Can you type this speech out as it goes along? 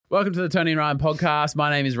Welcome to the Tony and Ryan podcast. My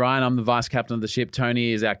name is Ryan. I'm the vice captain of the ship.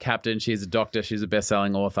 Tony is our captain. She's a doctor. She's a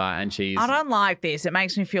best-selling author, and she's... I don't like this. It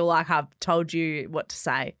makes me feel like I've told you what to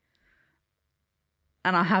say.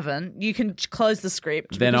 And I haven't. You can close the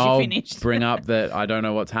script then because I'll you finished. bring up that I don't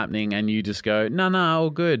know what's happening, and you just go, no, all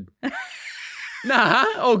good.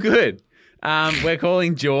 All good. We're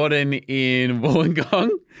calling Jordan in Wollongong,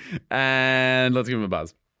 and let's give him a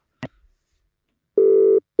buzz.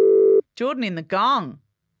 Jordan in the gong.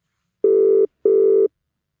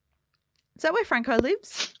 Is that where Franco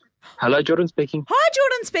lives? Hello, Jordan speaking. Hi,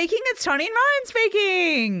 Jordan speaking. It's Tony and Ryan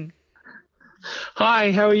speaking.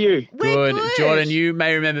 Hi, how are you? We're good. Jordan, you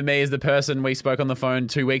may remember me as the person we spoke on the phone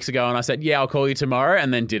 2 weeks ago, and I said, yeah, I'll call you tomorrow,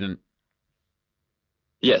 and then didn't.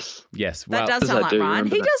 Yes. Yes. That does sound like Ryan.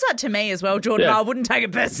 He does that to me as well, Jordan. Yeah. I wouldn't take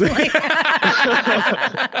it personally.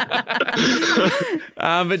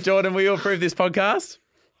 But Jordan, will you approve this podcast?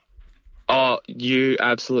 Oh, you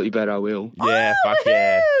absolutely bet I will. Yeah, fuck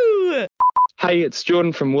yeah. Woo! Hey, it's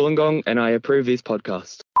Jordan from Wollongong, and I approve this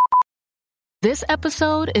podcast. This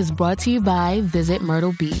episode is brought to you by Visit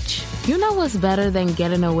Myrtle Beach. You know what's better than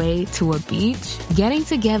getting away to a beach? Getting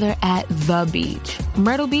together at the beach.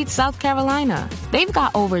 Myrtle Beach, South Carolina. They've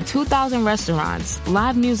got over 2,000 restaurants,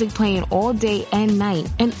 live music playing all day and night,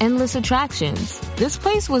 and endless attractions. This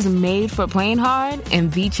place was made for playing hard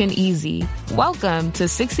and beaching easy. Welcome to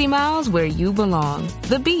 60 miles where you belong.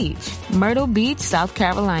 The beach. Myrtle Beach, South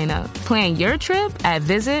Carolina. Plan your trip at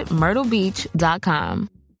visitmyrtlebeach.com.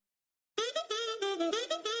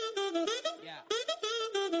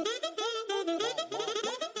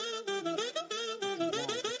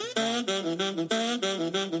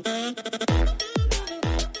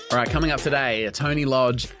 All right, coming up today, a Tony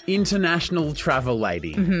Lodge international travel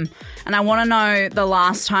lady. And I want to know the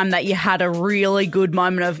last time that you had a really good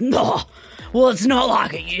moment of, oh, well, it's not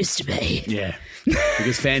like it used to be. Yeah,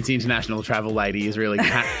 because fancy international travel lady is really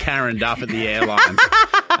Karen'd up at the airlines.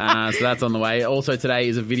 So that's on the way. Also today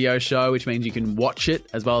is a video show, which means you can watch it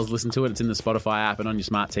as well as listen to it. It's in the Spotify app and on your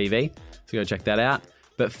smart TV. So go check that out.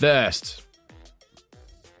 But first,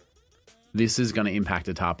 this is going to impact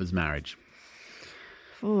Atapa's marriage.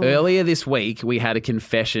 Ooh. Earlier this week, we had a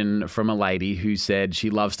confession from a lady who said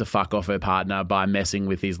she loves to fuck off her partner by messing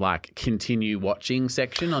with his, continue watching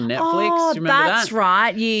section on Netflix. Oh, do you remember that's that?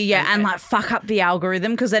 right. Yeah. And fuck up the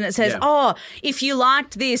algorithm because then it says, if you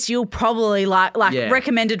liked this, you'll probably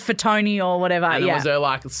recommended for Tony or whatever. And it was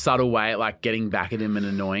her, subtle way at, getting back at him and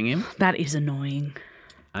annoying him. That is annoying.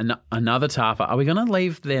 Another Tapa. Are we going to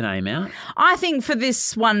leave their name out? I think for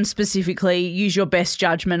this one specifically, use your best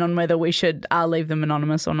judgment on whether we should leave them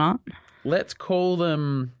anonymous or not. Let's call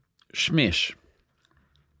them Schmish.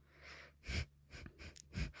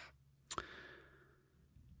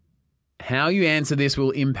 How you answer this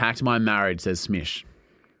will impact my marriage, says Smish.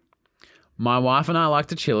 My wife and I like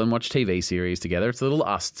to chill and watch TV series together. It's a little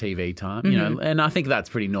us TV time, you know, and I think that's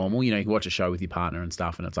pretty normal. You know, you can watch a show with your partner and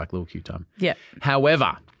stuff and it's like a little cute time. Yeah.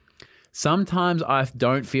 However, sometimes I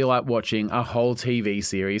don't feel like watching a whole TV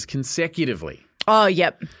series consecutively. Oh,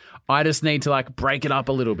 yep. I just need to break it up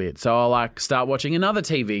a little bit. So I'll start watching another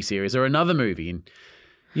TV series or another movie and,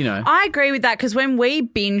 you know. I agree with that because when we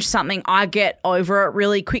binge something, I get over it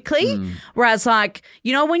really quickly. Whereas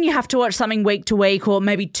when you have to watch something week to week or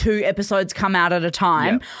maybe 2 episodes come out at a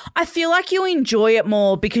time, I feel like you enjoy it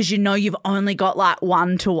more because you know you've only got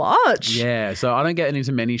one to watch. Yeah, so I don't get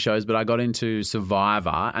into many shows, but I got into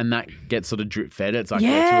Survivor and that gets sort of drip fed. It's 2 or 3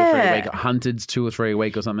 a week. Hunted's 2 or 3 a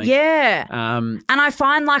week or something. Yeah. And I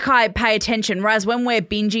find I pay attention, whereas when we're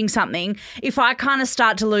binging something, if I kind of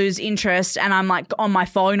start to lose interest and I'm on my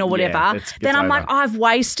phone or whatever, then I'm over. I've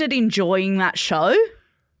wasted enjoying that show.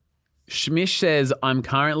 Schmish says, I'm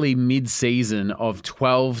currently mid-season of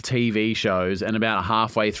 12 TV shows and about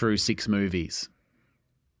halfway through 6 movies.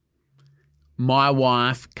 My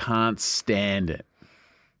wife can't stand it.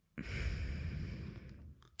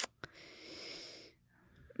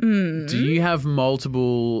 Do you have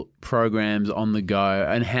multiple programs on the go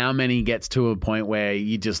and how many gets to a point where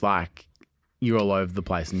you just you're all over the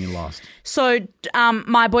place and you're lost? So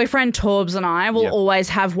my boyfriend Torbs and I will always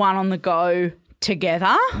have one on the go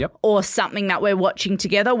together or something that we're watching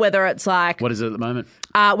together, whether it's What is it at the moment?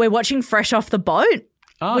 we're watching Fresh Off the Boat.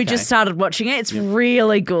 Oh, We okay. just started watching it. It's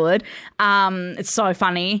really good. It's so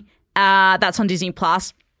funny. That's on Disney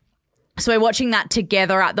Plus. So we're watching that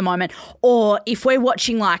together at the moment. Or if we're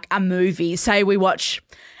watching a movie, say we watch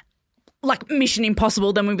like Mission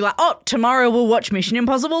Impossible, then we'd be like, oh, tomorrow we'll watch Mission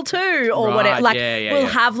Impossible 2 or Right, whatever. Like yeah.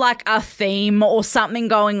 have like a theme or something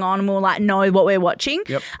going on and we'll like know what we're watching.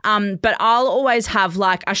 Yep. But I'll always have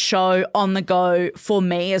like a show on the go for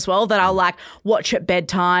me as well that I'll like watch at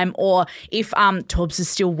bedtime, or if Torbs is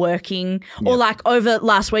still working, or like over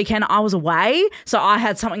last weekend I was away, so I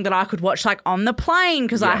had something that I could watch like on the plane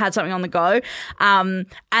because I had something on the go. And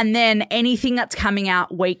then anything that's coming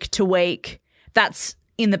out week to week, that's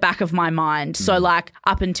in the back of my mind. So like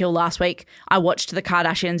up until last week, I watched The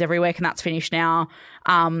Kardashians every week and that's finished now.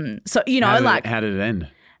 So, you know, how did it end?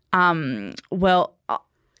 Well,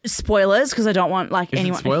 spoilers because I don't want like Is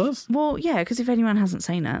anyone. it spoilers? Well, yeah, because if anyone hasn't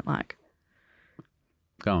seen it, like.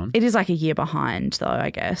 Go on. It is like a year behind though,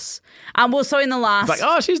 I guess. Well, so in the last. It's like,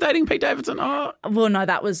 oh, she's dating Pete Davidson. Oh. Well, no,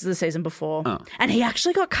 that was the season before. Oh. And he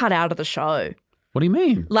actually got cut out of the show. What do you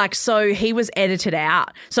mean? Like, so he was edited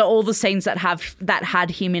out. So all the scenes that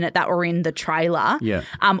had him in it that were in the trailer,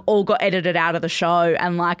 all got edited out of the show.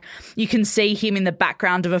 And like, you can see him in the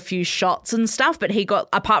background of a few shots and stuff. But he got,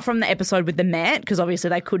 apart from the episode with the Met, because obviously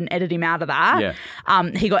they couldn't edit him out of that.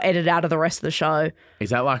 He got edited out of the rest of the show. Is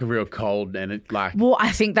that like a real cold and it like? Well,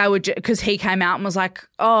 I think they would, because he came out and was like,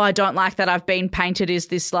 "Oh, I don't like that I've been painted as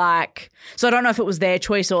this like." So I don't know if it was their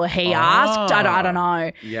choice or he asked. I don't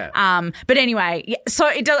know. Yeah. But anyway, so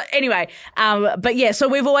it does. Anyway, but yeah, so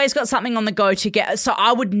we've always got something on the go to get. So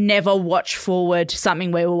I would never watch forward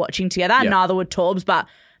something we were watching together. Yeah. Neither would Torbs, but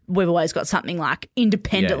we've always got something like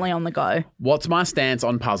independently on the go. What's my stance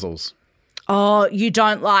on puzzles? Oh, you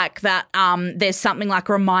don't like that there's something like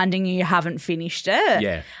reminding you haven't finished it.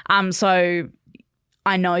 Yeah. So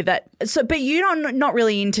I know that. So, but you're not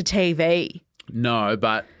really into TV. No,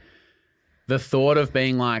 but the thought of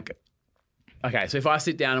being like, okay, so if I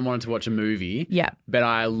sit down and wanted to watch a movie, but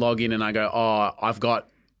I log in and I go, oh, I've got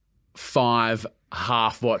 5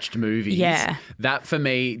 half-watched movies. Yeah. That for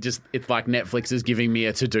me, just it's like Netflix is giving me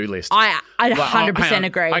a to-do list. I Like, 100%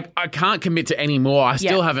 agree. I can't commit to any more. I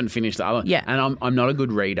still haven't finished the other. Yeah. And I'm not a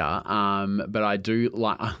good reader, but I do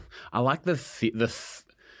like – I like the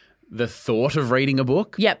thought of reading a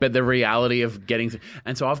book, but the reality of getting –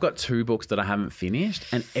 and so I've got 2 books that I haven't finished,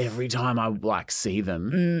 and every time I like see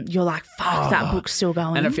them – you're like, fuck, that book's still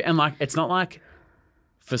going. And like it's not like –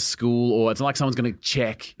 for school, or it's not like someone's going to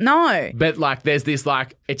check. No. But like there's this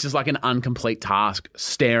like, it's just like an incomplete task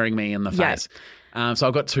staring me in the face. So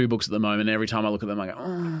I've got 2 books at the moment. And every time I look at them, I go,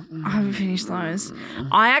 I haven't finished those.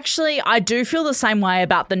 I do feel the same way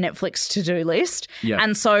about the Netflix to-do list. Yeah.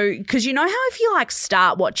 And so, because you know how if you like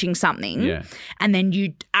start watching something and then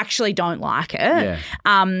you actually don't like it,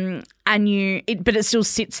 and but it still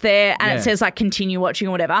sits there and it says like continue watching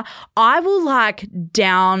or whatever, I will like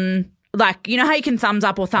down. Like, you know how you can thumbs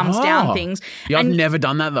up or thumbs down things? Yeah, I've never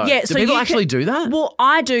done that though. Yeah, do people actually do that? Well,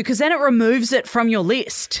 I do, because then it removes it from your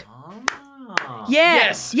list.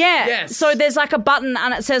 Yeah. Yes. So there's like a button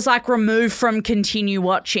and it says like remove from continue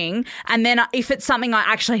watching. And then if it's something I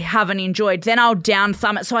actually haven't enjoyed, then I'll down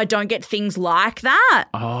thumb it so I don't get things like that.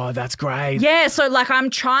 Oh, that's great. Yeah. So like I'm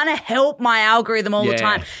trying to help my algorithm all the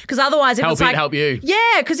time. Because otherwise if it's like. Help you. Yeah.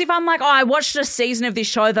 Because if I'm like, oh, I watched a season of this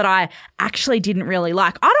show that I actually didn't really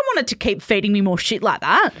like, I don't want it to keep feeding me more shit like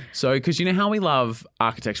that. So, because you know how we love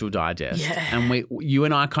Architectural Digest? Yeah. And you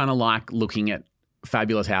and I kind of like looking at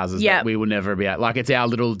fabulous houses that we will never be at. Like it's our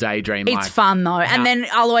little daydream. It's fun though. And then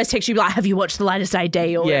I'll always text you like, have you watched the latest AD?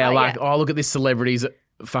 Or whatever. Oh, look at this celebrity's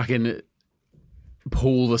fucking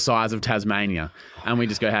pool the size of Tasmania. And we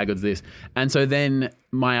just go, how good's this? And so then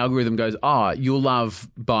my algorithm goes, oh, you'll love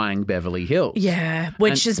buying Beverly Hills. Yeah,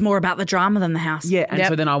 which is more about the drama than the house. Yeah, and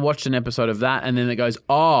so then I watched an episode of that and then it goes,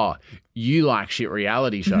 oh, you like shit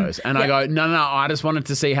reality shows. And I go, no, I just wanted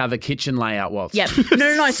to see how the kitchen layout was. Yep.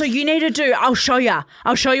 No. So you need to do, I'll show you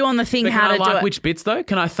on the thing how to do it. Which bits though?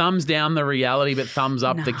 Can I thumbs down the reality but thumbs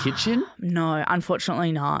up the kitchen? No,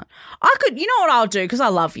 unfortunately not. I could, you know what I'll do, because I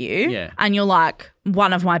love you. Yeah. And you're like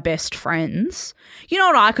one of my best friends. You know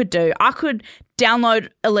what I could do? I could download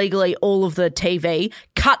illegally all of the TV,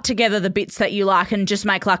 cut together the bits that you like and just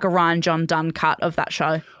make like a Ryan John Dunn cut of that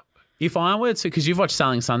show. If I were to, because you've watched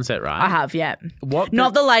Selling Sunset, right? I have, yeah.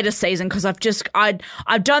 Not the latest season, because I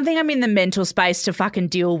don't think I'm in the mental space to fucking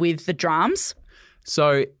deal with the dramas.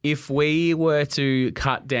 So if we were to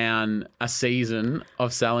cut down a season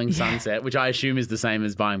of Selling Sunset, which I assume is the same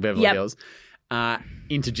as buying Beverly Hills,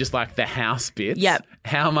 into just like the house bits,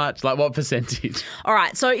 how much, like what percentage? All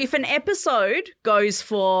right, so if an episode goes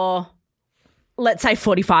for, let's say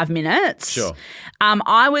 45 minutes, sure.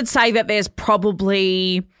 I would say that there's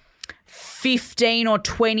probably 15 or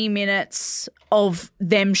 20 minutes of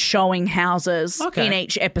them showing houses in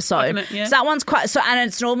each episode. So that one's quite and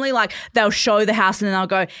it's normally like they'll show the house and then they'll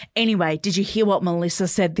go, anyway, did you hear what Melissa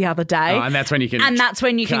said the other day? And that's when you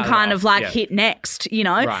can kind of like hit next, you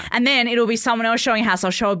know? Right. And then it'll be someone else showing a house.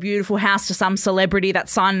 I'll show a beautiful house to some celebrity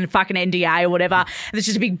that's signed a fucking NDA or whatever. And it's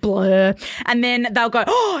just a big blur. And then they'll go,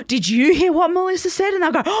 oh, did you hear what Melissa said? And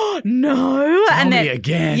they'll go, oh, no. Tell me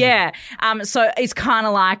again. Yeah. So it's kind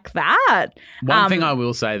of like that. One thing I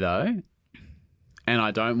will say though, and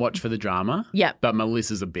I don't watch for the drama. Yep. But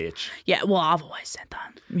Melissa's a bitch. Yeah, well, I've always said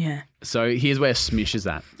that. Yeah. So here's where Smish is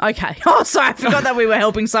at. Okay. Oh, sorry. I forgot that we were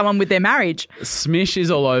helping someone with their marriage. Smish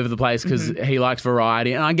is all over the place because he likes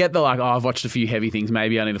variety. And I get the I've watched a few heavy things.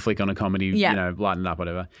 Maybe I need to flick on a comedy, lighten it up,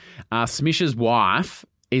 whatever. Smish's wife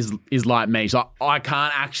is like me. She's like, I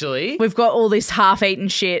can't actually. We've got all this half-eaten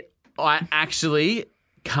shit. I actually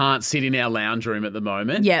can't sit in our lounge room at the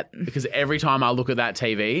moment. Yep. Because every time I look at that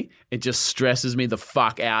TV, it just stresses me the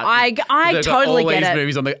fuck out. I totally get it. All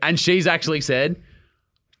these movies and she's actually said,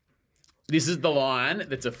 this is the line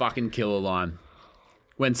that's a fucking killer line.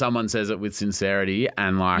 When someone says it with sincerity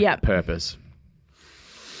and purpose.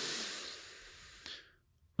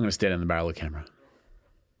 I'm going to stare down the barrel of the camera.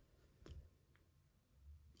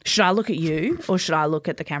 Should I look at you or should I look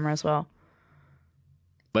at the camera as well?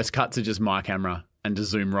 Let's cut to just my camera and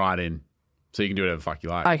just zoom right in so you can do whatever the fuck you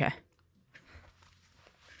like. Okay.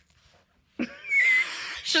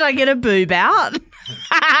 Should I get a boob out?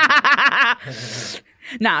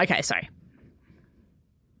 No, okay, sorry.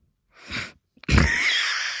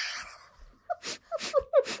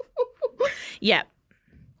 Yep.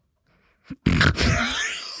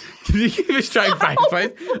 Can you give a straight face,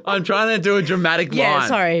 please? I'm trying to do a dramatic line. Yeah,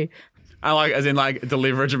 sorry. I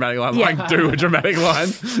deliver a dramatic line, do a dramatic line.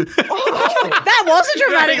 That was a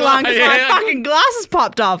dramatic line because my fucking glasses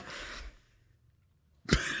popped off.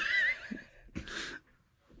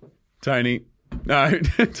 Tony, no.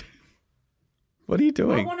 What are you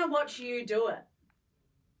doing? I want to watch you do it.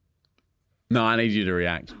 No, I need you to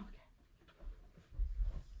react.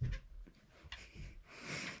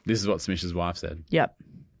 This is what Smish's wife said. Yep.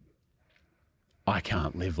 I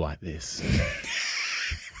can't live like this.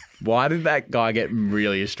 Why did that guy get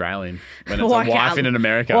really Australian when it's a wife in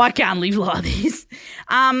America? I can't live like this.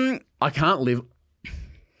 I can't live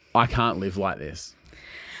like this.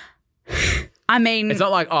 I mean, it's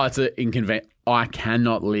not like, it's an inconvenient. I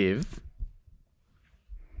cannot live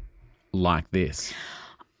like this.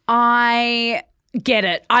 I get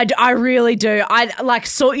it. I really do. I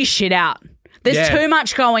sort your shit out. There's too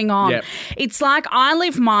much going on. Yep. It's like I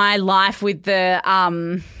live my life with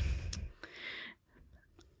the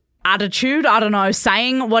attitude, I don't know,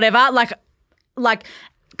 saying whatever, like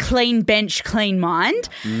clean bench, clean mind.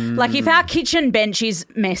 Like if our kitchen bench is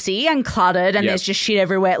messy and cluttered and there's just shit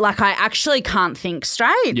everywhere, I actually can't think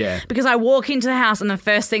straight. Yeah. Because I walk into the house and the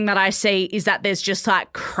first thing that I see is that there's just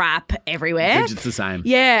crap everywhere. Bridget's the same.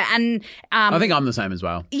 Yeah, and I think I'm the same as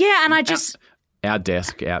well. Yeah, and I just our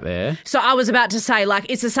desk out there. So I was about to say,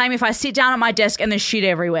 it's the same if I sit down at my desk and there's shit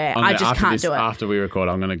everywhere. I just can't do it. After we record,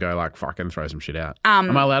 I'm going to go fucking throw some shit out.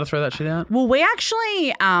 Am I allowed to throw that shit out? Well, we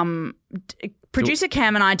actually, producer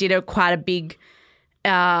Cam and I did quite a big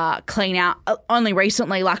clean out only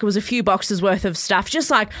recently. It was a few boxes worth of stuff,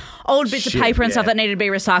 just old bits of paper and stuff that needed to be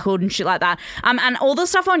recycled and shit like that. And all the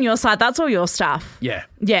stuff on your side, that's all your stuff. Yeah.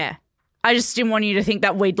 Yeah. I just didn't want you to think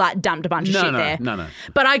that we'd dumped a bunch of shit there. No.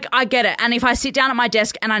 But I get it. And if I sit down at my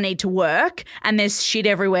desk and I need to work and there's shit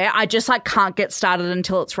everywhere, I just can't get started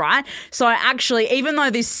until it's right. So I actually, even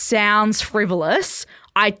though this sounds frivolous,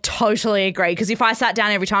 I totally agree. Because if I sat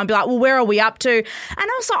down every time, I'd be like, well, where are we up to?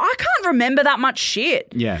 And also, I can't remember that much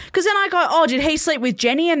shit. Yeah. Because then I go, oh, did he sleep with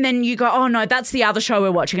Jenny? And then you go, oh, no, that's the other show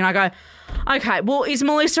we're watching. And I go, okay, well, is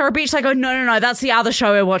Melissa a bitch? They go, no, that's the other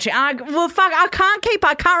show we're watching. And I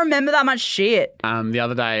can't remember that much shit. The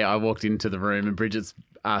other day I walked into the room and Bridget's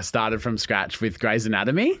started from scratch with Grey's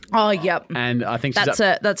Anatomy. Oh, yep. And I think that's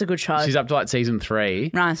a good show. She's up to season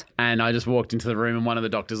 3. Nice. And I just walked into the room and one of the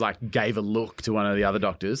doctors gave a look to one of the other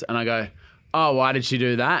doctors and I go, oh, why did she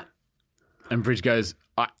do that? And Bridget goes,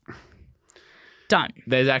 don't.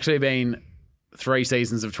 There's actually been 3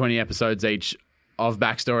 seasons of 20 episodes each of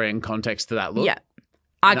backstory and context to that look. Yeah.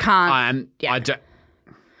 I can't.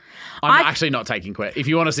 I'm actually not taking questions. If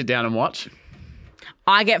you want to sit down and watch.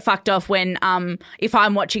 I get fucked off when if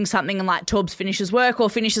I'm watching something and Torbs finishes work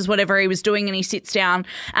or finishes whatever he was doing and he sits down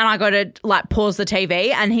and I go to pause the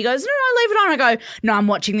TV and he goes, no, leave it on. I go, no, I'm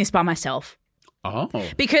watching this by myself. Oh.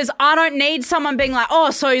 Because I don't need someone being like,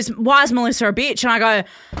 oh, why is Melissa a bitch? And I go,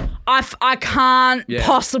 I can't Yeah.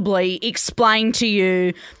 possibly explain to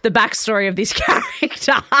you the backstory of this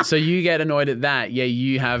character. So you get annoyed at that. Yeah,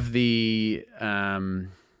 you have the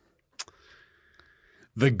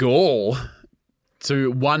gall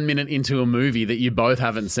to 1 minute into a movie that you both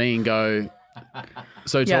haven't seen go,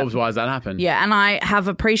 so Yeah. Torbs, why does that happen? Yeah, and I have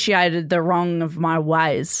appreciated the wrong of my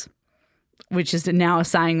ways, which is now a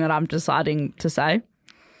saying that I'm deciding to say.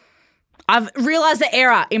 I've realised the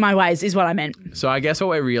error in my ways is what I meant. So I guess what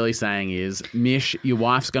we're really saying is, Mish, your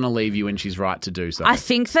wife's going to leave you and she's right to do so. I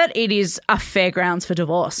think that it is a fair grounds for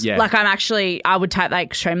divorce. Yeah. Like I would take that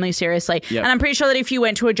extremely seriously. Yep. And I'm pretty sure that if you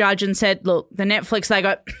went to a judge and said, look, the Netflix, they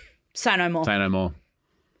go, say no more. Say no more.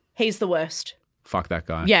 He's the worst. Fuck that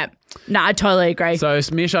guy. Yeah. No, I totally agree. So,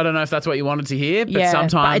 Mish, I don't know if that's what you wanted to hear, but yeah,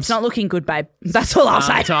 sometimes but it's not looking good, babe. That's all I'll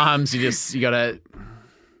say. sometimes you got to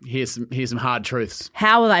hear some hard truths.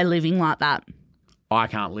 How are they living like that? I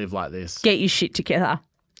can't live like this. Get your shit together.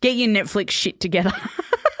 Get your Netflix shit together.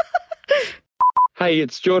 Hey,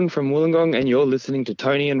 it's Jordan from Wollongong, and you're listening to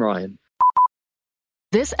Tony and Ryan.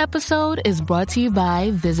 This episode is brought to you by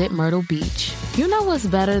Visit Myrtle Beach. You know what's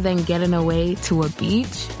better than getting away to a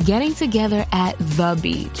beach? Getting together at the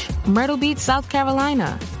beach. Myrtle Beach, South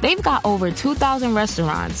Carolina. They've got over 2,000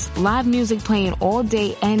 restaurants, live music playing all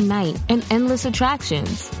day and night, and endless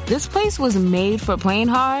attractions. This place was made for playing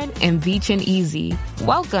hard and beaching easy.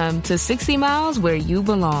 Welcome to 60 miles where you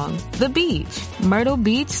belong. The beach. Myrtle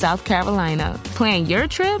Beach, South Carolina. Plan your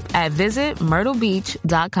trip at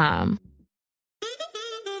visitmyrtlebeach.com.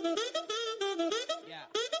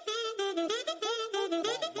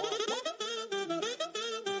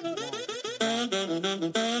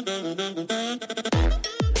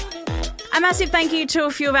 A massive thank you to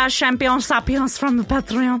a few of our champions sapiens from the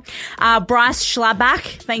Patreon. Bryce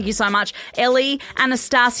Schlabach, thank you so much. Ellie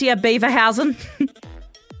Anastasia Beaverhausen.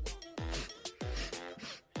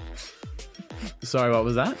 Sorry, what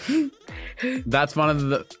was that? That's one of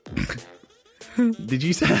the... Did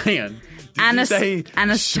you say... Hang on. Did you say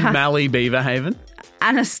Schmally Beaverhaven?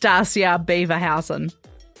 Anastasia Beaverhausen.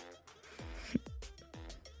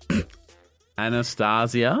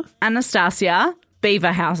 Anastasia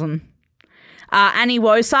Beaverhausen. Annie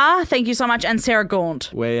Wosar, thank you so much. And Sarah Gaunt.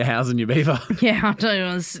 Where you housing your beaver? Yeah, I'll tell you,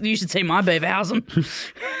 you should see my Beaverhausen.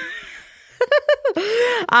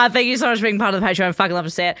 Thank you so much for being part of the Patreon. I fucking love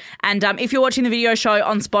to see it. And if you're watching the video show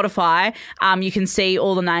on Spotify, you can see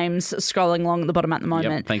all the names scrolling along at the bottom at the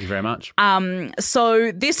moment. Yep, thank you very much.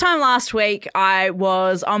 So this time last week, I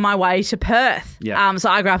was on my way to Perth. Yeah. So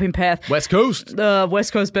I grew up in Perth. West Coast.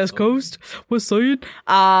 West Coast, best coast. What's saying?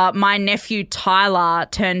 My nephew Tyler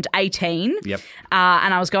turned 18. Yep.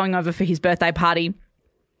 And I was going over for his birthday party.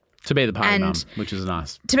 To be the party And- mum, which is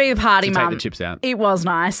nice. To be the party To mum. take the chips out. It was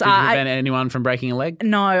nice. Did you prevent anyone from breaking a leg?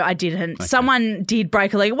 No, I didn't. Someone did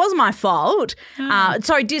break a leg. It wasn't my fault.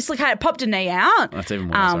 Sorry, dislocated, popped a knee out. That's even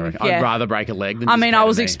worse, I reckon. yeah. I'd rather break a leg than I just mean, break I a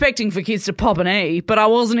was knee. expecting for kids to pop an knee, but I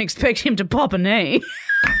wasn't expecting him to pop a knee.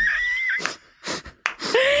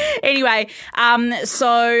 Anyway,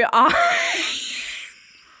 so I...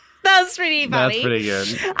 That's pretty funny. That's pretty good.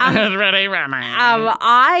 That's pretty funny.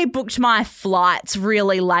 I booked my flights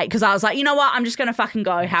really late because I was like, you know what? I'm just going to fucking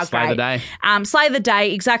go. How Slay great. the day. Slay the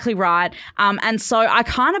day. Exactly right. And so I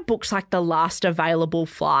kind of booked like the last available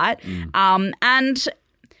flight. And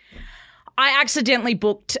I accidentally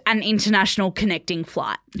booked an international connecting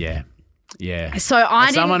flight. Yeah. Yeah. So I As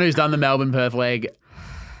didn't... someone who's done the Melbourne-Perth leg,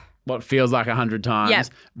 what feels like 100 times, Yep.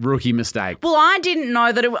 rookie mistake. Well, I didn't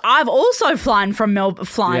know that I've also flown from Melbourne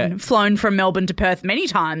to Perth many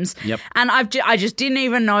times. Yep. And I just didn't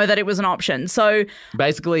even know that it was an option. So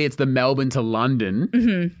Basically, it's the Melbourne to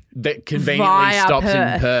London that conveniently Via stops in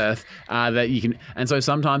Perth. Perth that you can. And so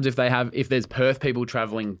sometimes if there's Perth people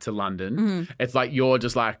traveling to London, it's like you're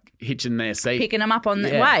just like hitching their seat. picking them up on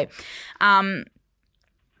the Yeah. way.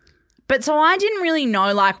 But so I didn't really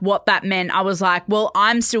know like what that meant. I was like, well,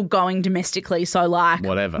 I'm still going domestically, so like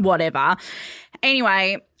whatever.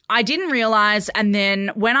 Anyway, I didn't realize, and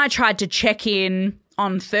then when I tried to check in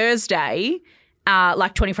on Thursday,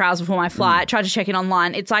 like 24 hours before my flight, tried to check in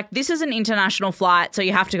online, it's like, this is an international flight, so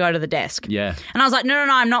you have to go to the desk. Yeah. And I was like, no,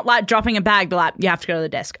 I'm not like dropping a bag. They're like, you have to go to the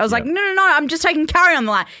desk. I was like, no, I'm just taking carry on.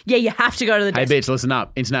 They're like, yeah, you have to go to the Hey, desk. bitch, listen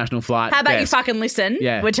up. International flight. How about you desk. fucking listen?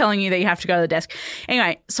 Yeah. We're telling you that you have to go to the desk.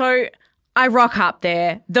 Anyway, so I rock up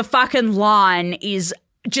there. The fucking line is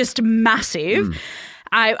just massive.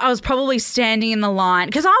 I was probably standing in the line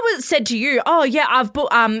because I said to you, oh yeah, I've booked,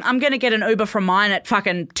 I'm going to get an Uber from mine at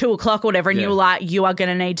fucking 2:00 or whatever. And Yeah. you were like, you are going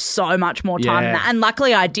to need so much more time than Yeah. that. And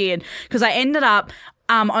luckily I did because I ended up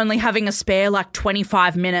only having a spare like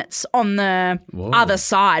 25 minutes on the other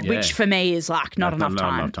side, which for me is like not enough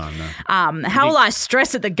time. No. How will I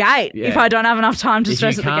stress at the gate if I don't have enough time to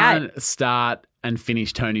stress at the gate? If you can't start and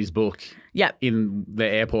finish Tony's book in the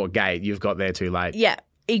airport gate, you've got there too late. Yeah.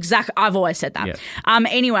 Exactly. I've always said that. Yeah.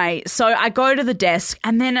 Anyway, so I go to the desk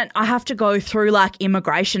and then I have to go through like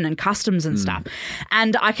immigration and customs and stuff.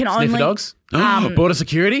 And I can Sniffer only... dogs? Border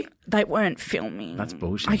security? They weren't filming. That's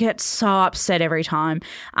bullshit. I get so upset every time.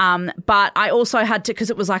 But I also had to, because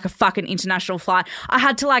it was like a fucking international flight, I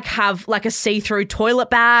had to like have like a see-through toilet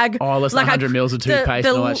bag. Oh, less than 100 mils of toothpaste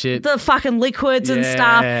and all that shit. The fucking liquids and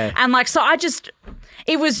stuff. And like, so I just...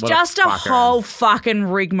 It was just a whole fucking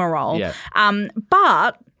rigmarole. Yeah.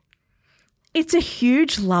 But it's a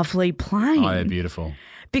huge, lovely plane. Oh, they're beautiful.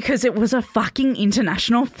 Because it was a fucking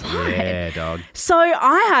international flight. Yeah, dog. So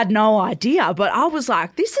I had no idea, but I was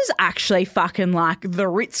like, this is actually fucking like the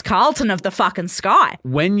Ritz-Carlton of the fucking sky.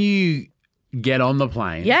 When you get on the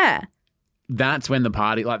plane. Yeah. That's when the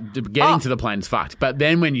party, like getting to the plane's fucked. But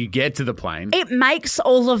then when you get to the plane. It makes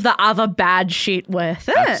all of the other bad shit worth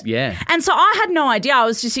it. Yeah. And so I had no idea. I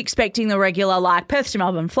was just expecting the regular like Perth to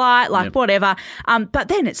Melbourne flight, like whatever. But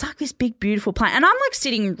then it's like this big, beautiful plane. And I'm like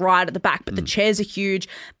sitting right at the back, but the chairs are huge.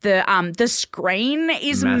 The screen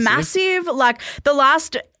is massive. Like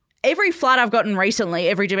every flight I've gotten recently,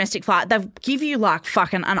 every domestic flight, they give you like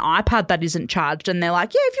fucking an iPad that isn't charged and they're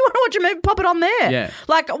like, yeah, if you want to watch a movie, pop it on there. Yeah.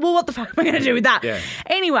 Like, well, what the fuck am I going to do with that? Yeah.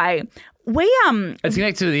 Anyway, it's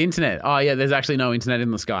connected to the internet. Oh, yeah, there's actually no internet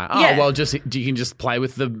in the sky. Oh, well, you can just play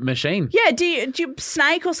with the machine. Yeah, do you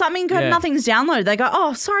Snake or something? Nothing's downloaded. They go,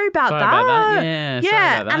 oh, sorry about that. Yeah, sorry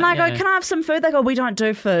about that. And I go, can I have some food? They go, we don't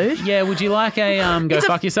do food. Yeah, would you like a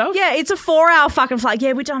fuck yourself? Yeah, it's a 4-hour fucking flight.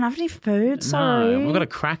 Yeah, we don't have any food. Sorry. No, we've got a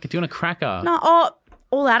cracker. Do you want a cracker? No,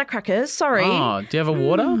 all out of crackers. Sorry. Oh, do you have a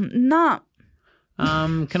water? No.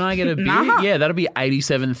 Can I get a beer? Nah. Yeah, that'll be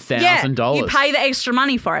 $87,000. Yeah, you pay the extra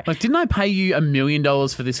money for it. Like, didn't I pay you $1 million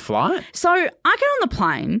for this flight? So I get on the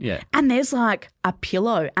plane and there's like a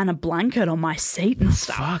pillow and a blanket on my seat and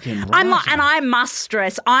stuff. Fucking right. And I must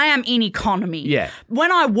stress, I am in economy. Yeah.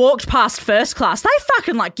 When I walked past first class, they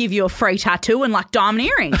fucking like give you a free tattoo and like diamond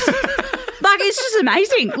earrings. Like, it's just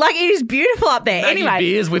amazing. Like, it is beautiful up there. Maggie anyway.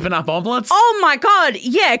 Beers whipping up omelets. Oh, my God.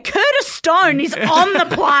 Yeah, Curtis Stone is on the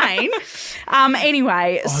plane.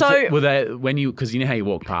 Anyway, were they, because you know how you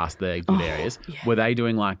walk past the good areas, were they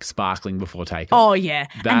doing like sparkling before takeoff? Oh, yeah.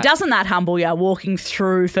 And doesn't that humble you, walking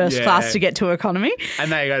through first class to get to economy?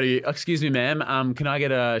 And they go to you, excuse me, ma'am, can I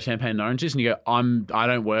get a champagne and oranges? And you go, I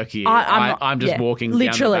don't work here. I'm just walking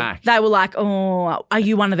literally, down the back. They were like, oh, are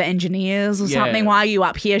you one of the engineers or something? Why are you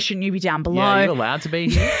up here? Shouldn't you be down below? Yeah, you're allowed to be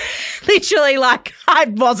here. Literally, like, I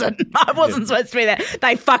wasn't supposed to be there.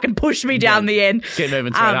 They fucking pushed me down the end. Get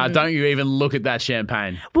moving, sweetheart. Don't you even look at that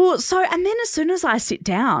champagne. Well, and then as soon as I sit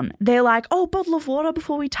down, they're like, oh, bottle of water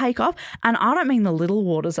before we take off. And I don't mean the little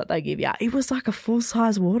waters that they give you. It was like a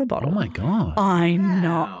full-size water bottle. Oh, my God. I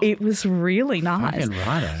know. It was really nice. Fucking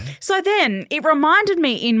righto. So then it reminded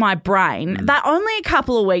me in my brain that only a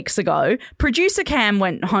couple of weeks ago, producer Cam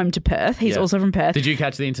went home to Perth. He's also from Perth. Did you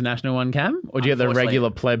catch the international one, Cam? Or did you get the regular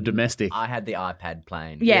pleb domestic? I had the iPad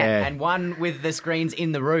plane. Yeah. And one with the screens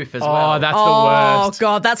in the roof as well. Oh, that's the worst. Oh,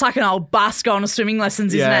 God. That's like an old bus going to swimming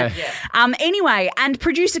lessons, isn't it? Yeah. Anyway, and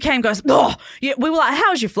producer Cam goes, we were like,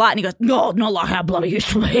 how was your flight? And he goes, not like how bloody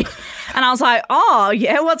used to be. And I was like, oh,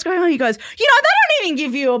 yeah, what's going on? He goes, they don't even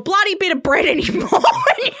give you a bloody bit of bread anymore.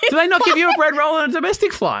 Do they not give you a bread roll on a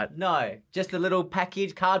domestic flight? No, just a little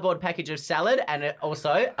cardboard package of salad and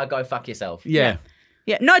also a go fuck yourself. Yeah.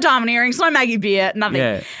 Yeah, no diamond earrings, no Maggie beer, nothing.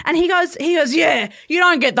 Yeah. And he goes, yeah, you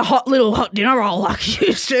don't get the little hot dinner roll like you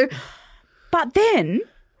used to. But then,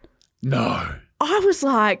 no, I was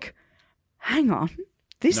like, hang on,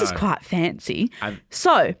 this is quite fancy.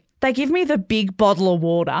 So they give me the big bottle of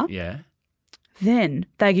water. Yeah. Then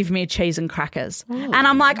they give me a cheese and crackers. Ooh. And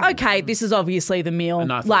I'm like, okay, this is obviously the meal. A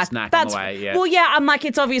nice little snack on the way, yeah. Well, yeah, I'm like,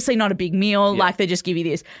 it's obviously not a big meal. Yeah. Like, they just give you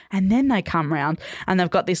this. And then they come round and they've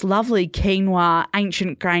got this lovely quinoa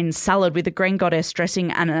ancient grain salad with a green goddess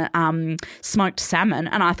dressing and a smoked salmon.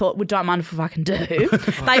 And I thought, well, don't mind if I can do.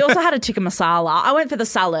 They also had a tikka masala. I went for the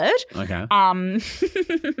salad. Okay.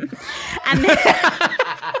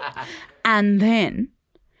 And then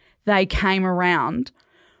they came around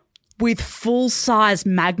with full-size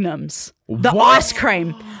magnums. The ice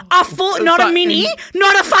cream. Not a mini,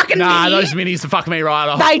 not a fucking mini. Nah, those minis fuck me right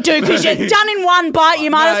off. They do, because you're done in one bite. You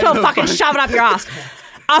might as well fucking shove it up your ass.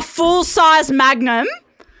 A full-size magnum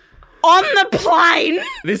on the plane.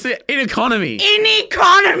 This is in economy. In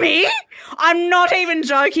economy. I'm not even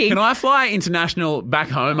joking. Can I fly international back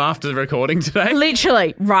home after the recording today?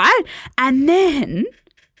 Literally, right? And then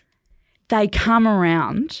they come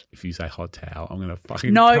around. If you say hot towel, I'm gonna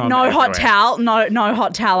fucking No come hot everywhere. towel. No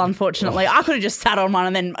hot towel, unfortunately. I could have just sat on one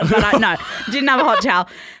and then, but no, didn't have a hot towel.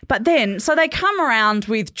 But then, so they come around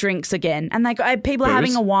with drinks again and they go, people are Booze?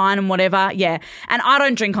 having a wine and whatever. Yeah. And I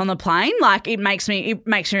don't drink on the plane. Like it makes me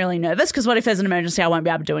really nervous because what if there's an emergency? I won't be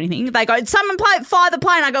able to do anything. They go, someone fly the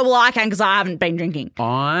plane. I go, well, I can because I haven't been drinking.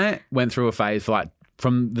 I went through a phase for like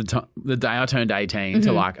from the day I turned 18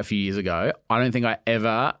 to like a few years ago. I don't think I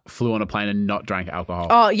ever flew on a plane and not drank alcohol.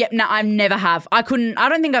 Oh, yep. No, I never have. I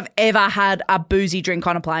don't think I've ever had a boozy drink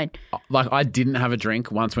on a plane. Like I didn't have a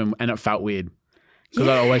drink once and it felt weird because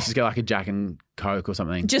I'd always just get like a Jack and Coke or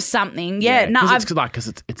something. Just something. Yeah. No,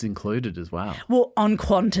 because it's included as well. Well, on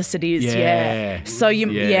Qantas it is. Yeah. So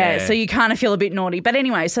you kind of feel a bit naughty. But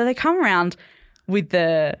anyway, so they come around with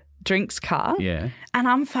the drinks car. Yeah. And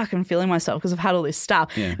I'm fucking feeling myself because I've had all this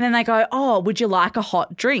stuff. Yeah. And then they go, oh, would you like a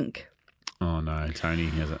hot drink? Oh, no, Tony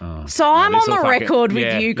has it. Oh. So I'm on the record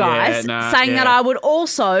with you guys saying that I would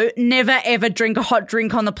also never, ever drink a hot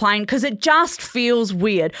drink on the plane because it just feels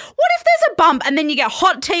weird. What if there's a bump and then you get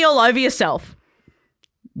hot tea all over yourself?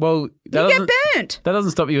 Well, You get burnt. That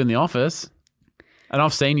doesn't stop you in the office. And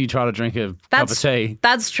I've seen you try to drink a cup of tea.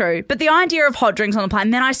 That's true. But the idea of hot drinks on the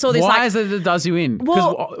plane, then I saw this Why is it that it does you in?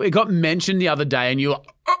 Because it got mentioned the other day and you were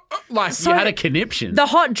you had a conniption. The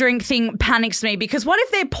hot drink thing panics me because what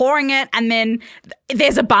if they're pouring it and then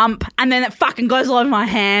there's a bump and then it fucking goes all over my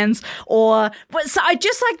hands so I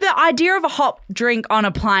just like the idea of a hot drink on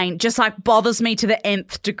a plane just like bothers me to the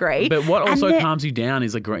nth degree. But what also calms you down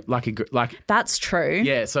is That's true.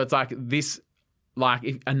 Yeah, so it's like this.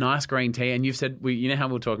 Like a nice green tea, and you've said, you know how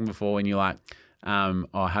we were talking before when you're like,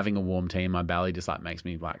 having a warm tea in my belly just like makes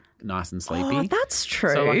me like nice and sleepy. Oh, that's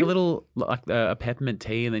true. So like a little, like a peppermint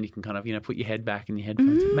tea, and then you can kind of, put your head back in your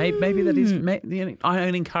headphones. Maybe that is, I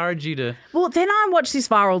encourage you to. Well, then I watched this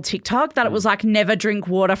viral TikTok that it was like never drink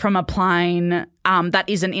water from a plane that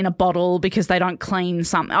isn't in a bottle because they don't clean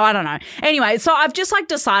something. I don't know. Anyway, so I've just like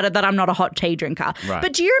decided that I'm not a hot tea drinker. Right.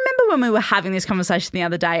 But do you remember when we were having this conversation the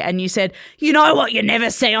other day and you said, you know what you never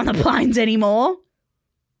see on the planes anymore?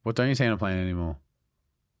 What don't you see on a plane anymore?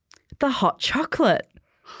 The hot chocolate.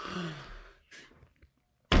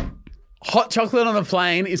 Hot chocolate on a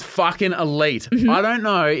plane is fucking elite. I don't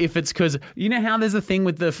know if it's because, you know how there's a thing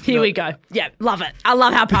with the... Here we go. Yeah, love it. I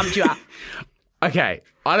love how pumped you are. Okay,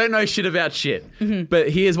 I don't know shit about shit, but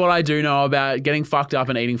here's what I do know about getting fucked up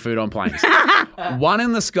and eating food on planes. 1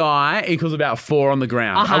 in the sky equals about 4 on the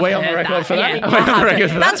ground. Are we on the record for that? Yeah, Are we on the record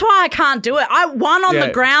for that? That's why I can't do it. 1 on the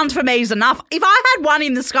ground for me is enough. If I had 1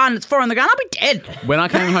 in the sky and it's 4 on the ground, I'd be dead. When I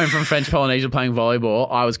came home from French Polynesia playing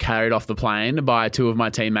volleyball, I was carried off the plane by 2 of my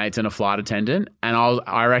teammates and a flight attendant, and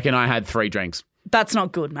I reckon I had 3 drinks. That's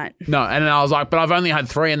not good, mate. No, and then I was like, but I've only had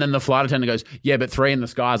 3, and then the flight attendant goes, yeah, but 3 in the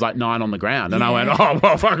sky is like 9 on the ground. And I went, oh,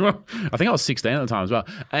 well, fuck. I think I was 16 at the time as well.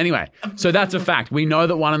 Anyway, so that's a fact. We know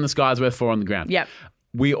that 1 in the sky is worth 4 on the ground. Yep.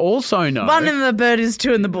 We also know... 1 in the bird is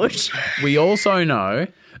 2 in the bush. We also know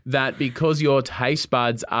that because your taste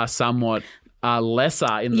buds are somewhat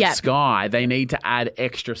lesser in the sky, they need to add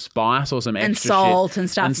extra spice or some extra and salt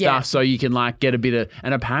shit and stuff, so you can like get a bit of...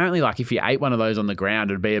 And apparently like if you ate one of those on the ground,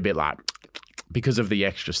 it'd be a bit like... because of the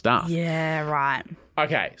extra stuff. Yeah, right.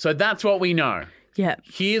 Okay, so that's what we know. Yeah.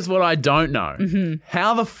 Here's what I don't know.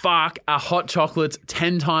 How the fuck are hot chocolates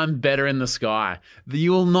 10 times better in the sky?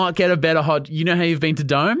 You will not get a better hot... You know how you've been to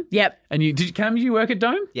Dome? Yep. And Cam, did you work at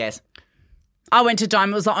Dome? Yes. I went to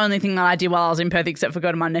Dome. It was the only thing that I did while I was in Perth except for go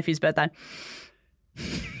to my nephew's birthday.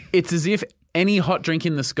 It's as if any hot drink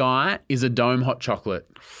in the sky is a Dome hot chocolate.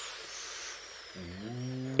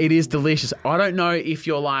 It is delicious. I don't know if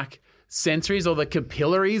you're like... sensories or the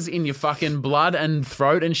capillaries in your fucking blood and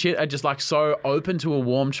throat and shit are just like so open to a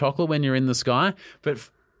warm chocolate when you're in the sky, but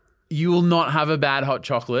you will not have a bad hot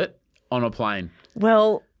chocolate on a plane.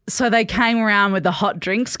 Well, so they came around with the hot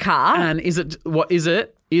drinks car. And what is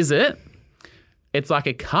it? It's like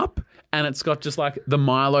a cup and it's got just like the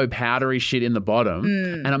Milo powdery shit in the bottom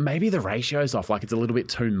and maybe the ratio's off, like it's a little bit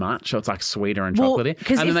too much, so it's like sweeter and chocolatey.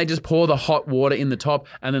 And then they just pour the hot water in the top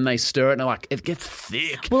and then they stir it and like it gets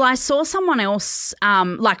thick. Well, I saw someone else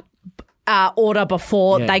order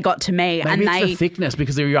before they got to me. Maybe it's the thickness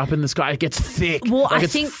because you're up in the sky. It gets thick. Well, like I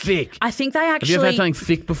think they actually... Have you ever had something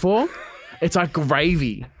thick before? It's like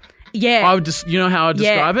gravy. Yeah. I would just, you know how I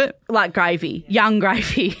describe it? Like gravy. Young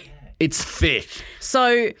gravy. It's thick.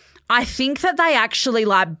 So... I think that they actually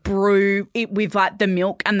like brew it with like the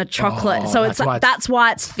milk and the chocolate. So it's like that's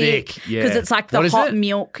why it's thick. Because it's like the hot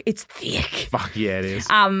milk. It's thick. Fuck yeah, it is.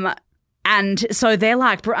 And so they're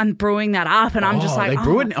like brewing that up, and I'm just like, they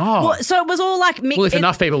brew it? Oh. Well, so it was all like mixed. Well, if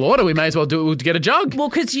enough people order, we may as well get a jug. Well,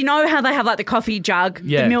 because you know how they have like the coffee jug,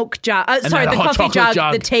 Yeah. the milk jug, they sorry, had the a hot coffee chocolate jug,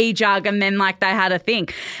 jug. the tea jug, and then like they had a thing.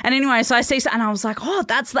 And anyway, so I see, and I was like, oh,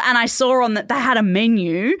 that's the, and I saw on that they had a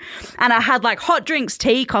menu, and I had like hot drinks,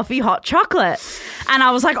 tea, coffee, hot chocolate. And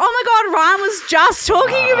I was like, oh my God, Ryan was just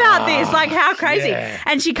talking about this. Like, how crazy. Yeah.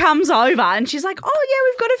 And she comes over and she's like, oh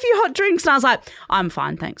yeah, we've got a few hot drinks. And I was like, I'm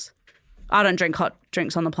fine, thanks. I don't drink hot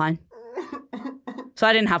drinks on the plane. So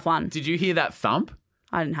I didn't have one. Did you hear that thump?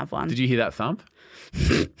 I didn't have one. Did you hear that thump?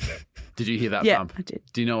 Did you hear that Yeah, thump? I did.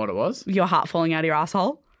 Do you know what it was? Your heart falling out of your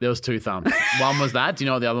asshole? There was 2 thumps. One was that. Do you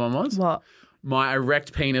know what the other one was? What? My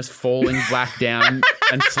erect penis falling back down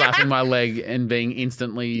and slapping my leg and being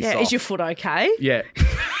instantly Yeah, soft. is your foot okay? Yeah.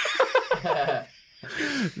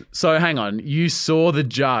 So hang on, you saw the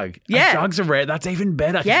jug. Yeah. Jugs are rare. That's even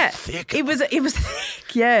better. Yeah. It's thick. It was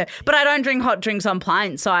thick, yeah. But I don't drink hot drinks on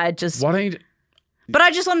planes, so I just Why don't you? But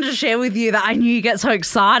I just wanted to share with you that I knew you get so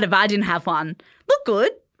excited, but I didn't have one. Look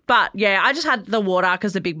good. But yeah, I just had the water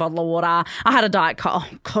because the big bottle of water. I had a Diet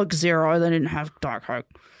Coke Zero. They didn't have Diet Coke.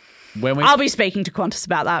 When we I'll be speaking to Qantas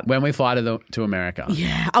about that. when we fly to America,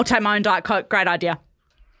 Yeah, I'll take my own Diet Coke. Great idea.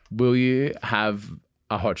 will you have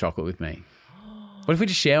a hot chocolate with me? What if we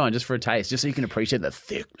just share one just for a taste, just so you can appreciate the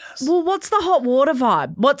thickness? Well, what's the hot water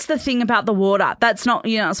vibe? What's the thing about the water? That's not,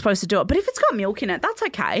 you're not supposed to do it. But if it's got milk in it, that's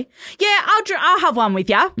okay. Yeah, I'll have one with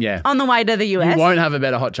you. Yeah. On the way to the US. You won't have a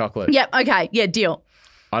better hot chocolate. Yep, okay. Yeah, deal.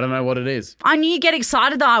 I don't know what it is. I knew you'd get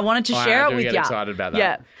excited though. I wanted to share I it do with you. get excited about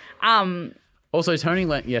that. Yeah. Also, Tony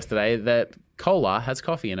learnt yesterday that cola has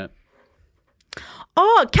coffee in it.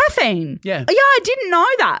 Oh, caffeine. Yeah. Yeah, I didn't know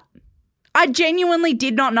that. I genuinely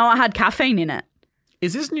did not know it had caffeine in it.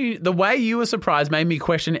 Is this new? The way you were surprised made me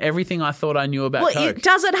question everything I thought I knew about Well, Coke.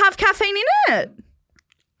 does it have caffeine in it?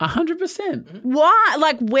 100%. Why?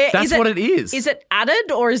 Like, where That's is it? what it is. Is it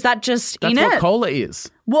added or is that just That's in what it? cola is.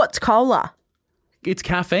 What's cola? It's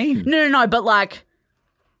caffeine. No, but like,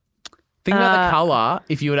 Think about the colour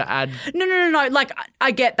if you were to add. no. Like,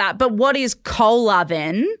 I get that, but what is cola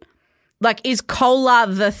then? Like, is cola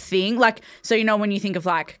the thing? Like, so you know when you think of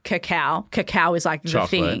like cacao is like the Chocolate,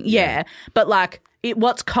 thing, yeah. But like,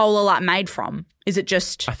 what's cola like made from? Is it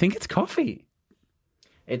just? I think it's coffee.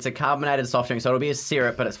 It's a carbonated soft drink, so it'll be a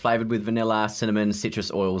syrup, but it's flavoured with vanilla, cinnamon,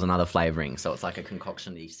 citrus oils, and other flavorings. So it's like a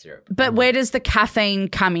concoction-y syrup. But where does the caffeine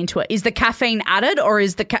come into it? Is the caffeine added, or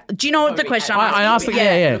is the? Do you know what the question I'm I asking? asked the-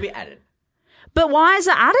 yeah. It'll be added. But why is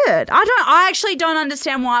it added? I actually don't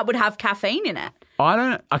understand why it would have caffeine in it. I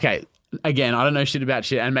don't. Okay. Again, I don't know shit about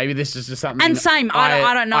shit, and maybe this is just something. And same,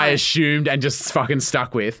 I don't know. I assumed and just fucking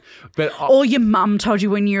stuck with. But Or your mum told you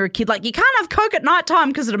when you were a kid, like, you can't have Coke at night time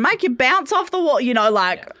because it'll make you bounce off the wall, you know,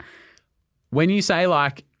 like. when you say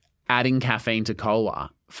like adding caffeine to cola,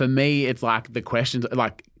 for me, it's like the questions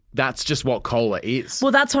like that's just what cola is.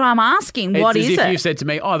 Well, that's what I'm asking. It's What as is if it? you said to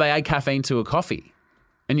me, "Oh, they add caffeine to a coffee,"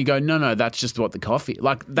 and you go, "No, that's just what the coffee."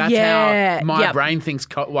 Like that's Yeah, how my yep. brain thinks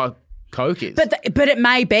Coke is. But it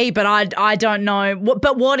may be, but I don't know.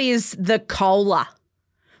 But what is the cola?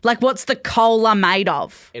 Like, what's the cola made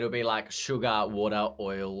of? It'll be like sugar, water,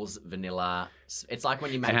 oils, vanilla. It's like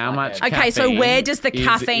when you make How like much? a- Okay, so Caffeine where does the is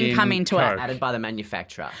caffeine in come into Coke. it? added by the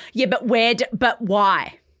manufacturer. Yeah, but but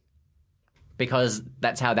why? Because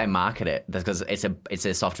that's how they market it. Because it's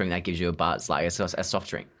a soft drink that gives you a buzz. Like it's a soft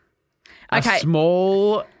drink. Okay. A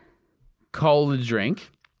small cola drink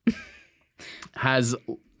has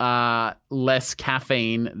less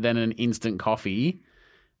caffeine than an instant coffee.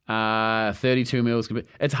 32 mils.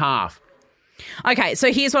 It's half. Okay,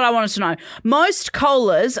 so here's what I wanted to know. Most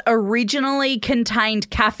colas originally contained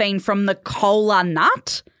caffeine from the cola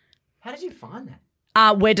nut. How did you find that?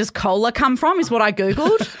 Where does cola come from is what I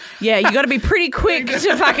Googled. Yeah, you got to be pretty quick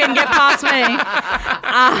to fucking get past me.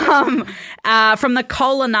 From the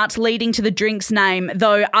cola nut leading to the drink's name,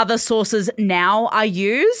 though other sources now are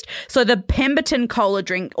used. So the Pemberton cola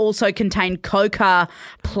drink also contained coca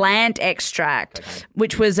plant extract,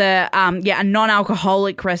 which was a non-alcohol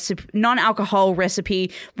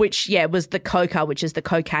recipe, which was the coca, which is the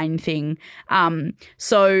cocaine thing. And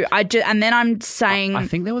then I'm saying I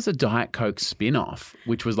think there was a Diet Coke spin-off,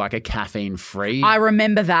 which was like a caffeine-free. I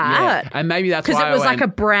remember that. Yeah. And maybe that's Because why it was I like a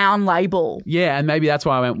went, brown label. Yeah, and maybe that's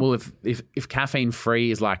why I went, well, if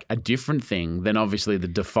caffeine-free is like a different thing, then obviously the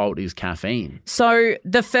default is caffeine. So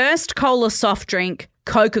the first cola soft drink,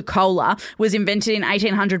 Coca-Cola was invented in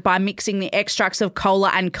 1800 by mixing the extracts of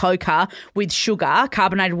cola and coca with sugar,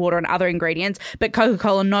 carbonated water and other ingredients, but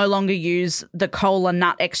Coca-Cola no longer use the cola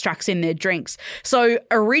nut extracts in their drinks. So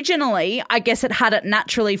originally, I guess it had it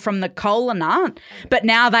naturally from the cola nut, but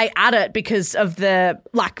now they add it because of the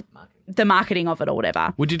marketing of it or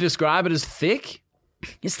whatever. Would you describe it as thick?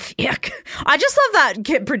 It's thick. I just love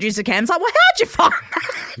that producer Cam's like, well, how'd you find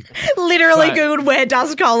that? Literally Right. Googled where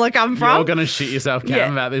does cola come from. You're going to shit yourself, Cam,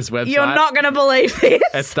 Yeah. about this website. You're not going to believe this.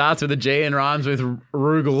 It starts with a G and rhymes with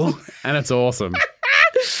Rugel, and it's awesome.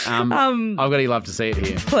 I've got to love to see it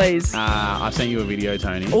here. Please. I've sent you a video,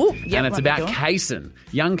 Tony. Oh, yep, and it's let me about do it. Kaysen.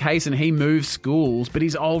 Young Kaysen, he moved schools, but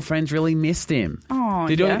his old friends really missed him. Oh,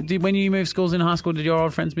 Did when you moved schools in high school, did your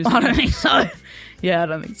old friends miss I him? don't think so. Yeah, I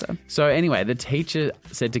don't think so. So anyway, the teacher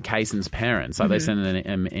said to Kaysen's parents, like they sent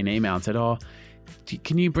an email and said,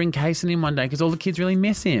 can you bring Kaysen in one day? Because all the kids really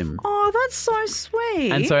miss him. Oh, that's so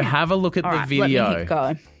sweet. And so have a look at All the right, video.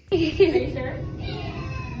 Let me hit go.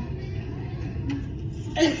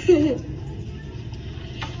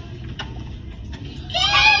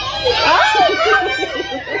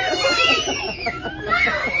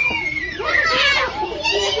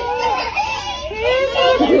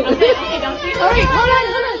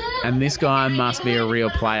 And this guy must be a real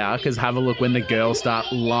player because have a look when the girls start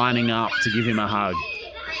lining up to give him a hug.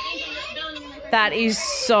 That is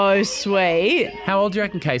so sweet. How old do you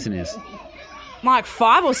reckon Kaysen is? Like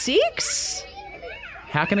 5 or 6?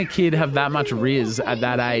 How can a kid have that much riz at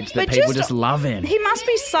that age that But people just love him? He must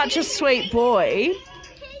be such a sweet boy.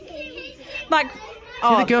 Like, See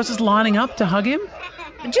oh, the girls just lining up to hug him?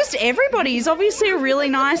 just everybody. He's obviously a really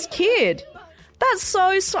nice kid. That's so.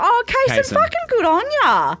 Oh, Kaysen, fucking good on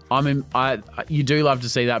ya. You do love to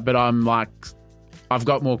see that, but I'm like, I've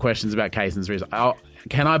got more questions about Kaysen's riz.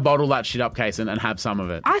 Can I bottle that shit up, Kaysen, and have some of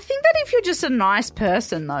it? I think that if you're just a nice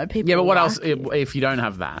person, though, people. Yeah, but what like else if you don't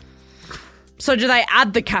have that? So do they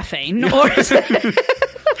add the caffeine, or is it?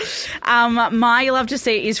 My love to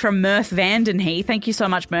see is from Mirth Vandenhee. Thank you so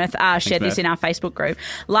much, Mirth. Shared this Mirth. in our Facebook group.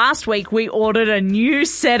 Last week, we ordered a new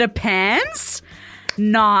set of pans,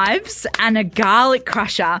 knives, and a garlic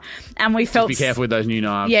crusher, and we felt Be careful with those new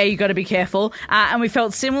knives. Yeah, you got to be careful. And we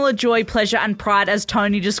felt similar joy, pleasure, and pride as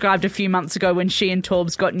Tony described a few months ago when she and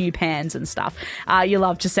Torbs got new pans and stuff. You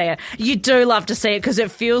love to see it. You do love to see it because it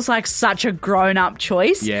feels like such a grown-up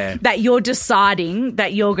choice. Yeah. That you're deciding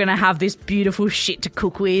that you're going to have this beautiful shit to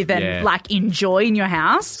cook with and like enjoy in your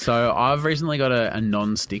house. So I've recently got a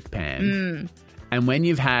non-stick pan. And when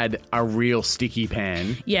you've had a real sticky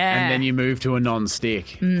pan, Yeah. and then you move to a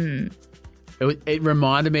non-stick, it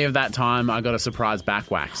reminded me of that time I got a surprise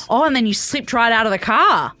back wax. Oh, and then you slipped right out of the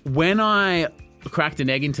car. When I cracked an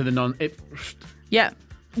egg into the Yeah.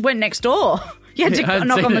 Went next door. You had to Yeah, I'd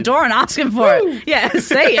knock seen on the it. door and ask him for it. Yeah,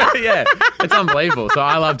 see ya. yeah, it's unbelievable. So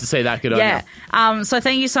I love to see that. Good on Yeah. you. So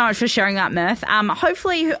thank you so much for sharing that, Mirth.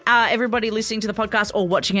 Hopefully everybody listening to the podcast or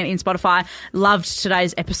watching it in Spotify loved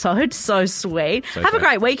today's episode. So sweet. So Have a sweet.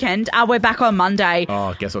 great weekend. We're back on Monday.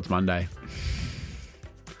 Oh, guess what's Monday?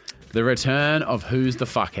 The return of Who's the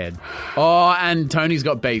Fuckhead. Oh, and Tony's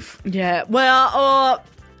got beef. Yeah. Well,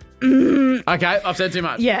 Okay, I've said too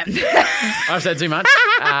much. yeah. I've said too much.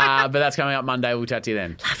 But that's coming up Monday. We'll chat to you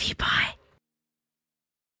then. Love you. Bye.